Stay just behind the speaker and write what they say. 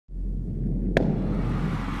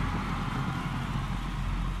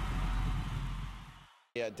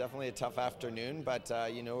Yeah, definitely a tough afternoon, but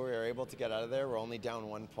we were able to get out of there. We're only down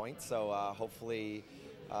 1 point, so hopefully,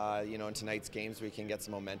 in tonight's games we can get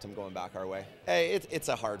some momentum going back our way. Hey, it's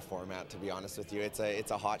a hard format, to be honest with you. It's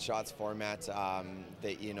a hot shots format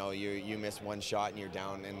that you miss one shot and you're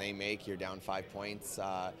down, and you're down 5 points.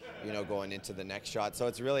 Going into the next shot. So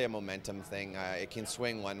it's really a momentum thing. It can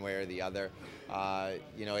swing one way or the other. But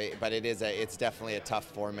it's definitely a tough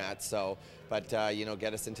format. So, but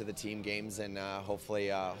get us into the team games and hopefully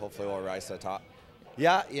we'll rise to the top.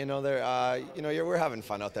 Yeah, we're having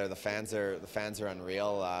fun out there. The fans are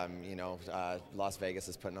unreal. Las Vegas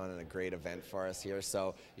is putting on a great event for us here,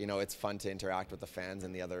 so it's fun to interact with the fans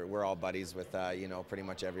and the other. We're all buddies with pretty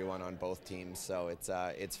much everyone on both teams, so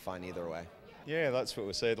it's fun either way. Yeah, that's what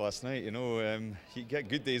we said last night. You get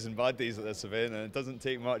good days and bad days at this event, and it doesn't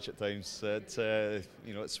take much at times.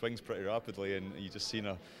 It swings pretty rapidly, and you just seen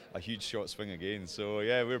a huge shot swing again. So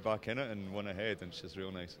yeah, we're back in it and one ahead, and it's just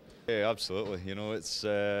real nice. Yeah, absolutely.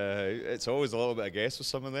 It's always a little bit of guess with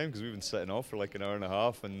some of them because we've been sitting off for like an hour and a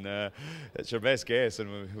half, and it's your best guess,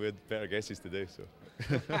 and we had better guesses today. So.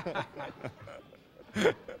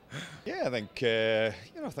 Yeah, I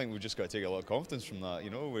think we've just got to take a lot of confidence from that.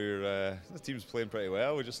 The team's playing pretty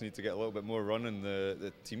well. We just need to get a little bit more run in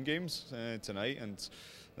the team games tonight, and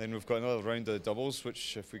then we've got another round of doubles.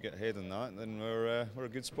 Which, if we get ahead in that, then we're a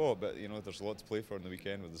good spot. But there's a lot to play for on the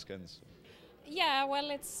weekend with the Skins. Yeah,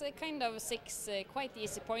 well, it's kind of 6 quite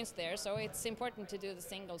easy points there, so it's important to do the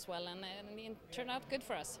singles well, and it turned out good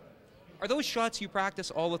for us. Are those shots you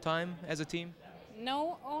practice all the time as a team?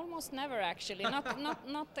 No, almost never actually.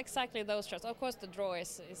 Not exactly those shots. Of course, the draw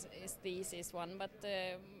is the easiest one, but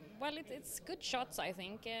it's good shots. I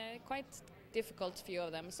think quite difficult few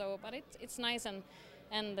of them. So, but it's nice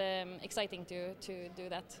and exciting to do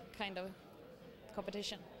that kind of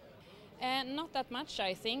competition. Not that much,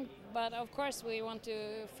 I think, but of course we want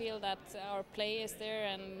to feel that our play is there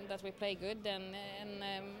and that we play good. And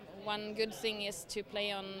one good thing is to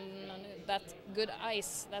play on that good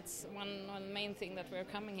ice. That's one main thing that we're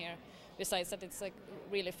coming here. Besides that, it's a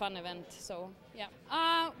really fun event. So yeah,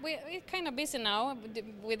 we're kind of busy now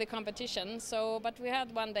with the competition. So, but we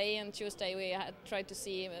had one day on Tuesday we had tried to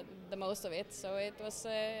see the most of it. So it's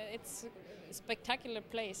a spectacular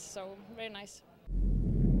place. So very nice.